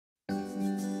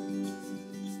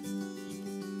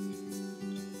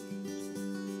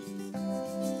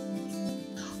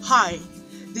Hi,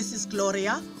 this is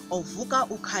Gloria of Vuka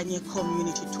Ukanye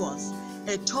Community Tours,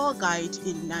 a tour guide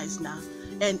in Knysna,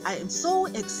 and I am so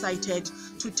excited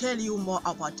to tell you more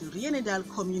about the Rheenendal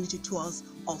Community Tours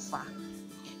offer.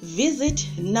 Visit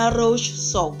Narosh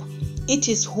Soap. It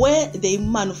is where they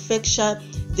manufacture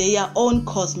their own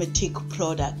cosmetic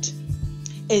product.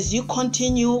 As you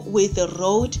continue with the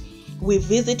road, we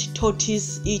visit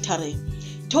Totties Eatery.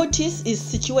 Totties is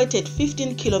situated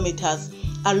 15 kilometers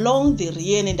along the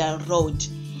Rheenendal Road,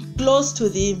 close to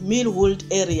the Millwood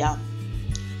area.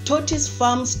 Totties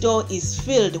Farm Store is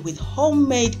filled with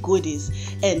homemade goodies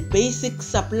and basic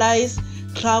supplies,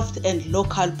 craft and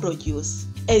local produce.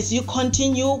 As you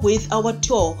continue with our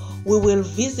tour, we will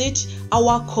visit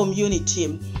our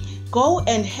community. Go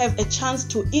and have a chance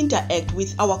to interact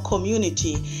with our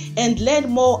community and learn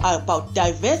more about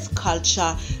diverse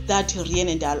culture that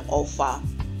Rheenendal offer.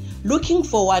 Looking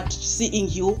forward to seeing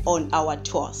you on our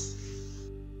tours.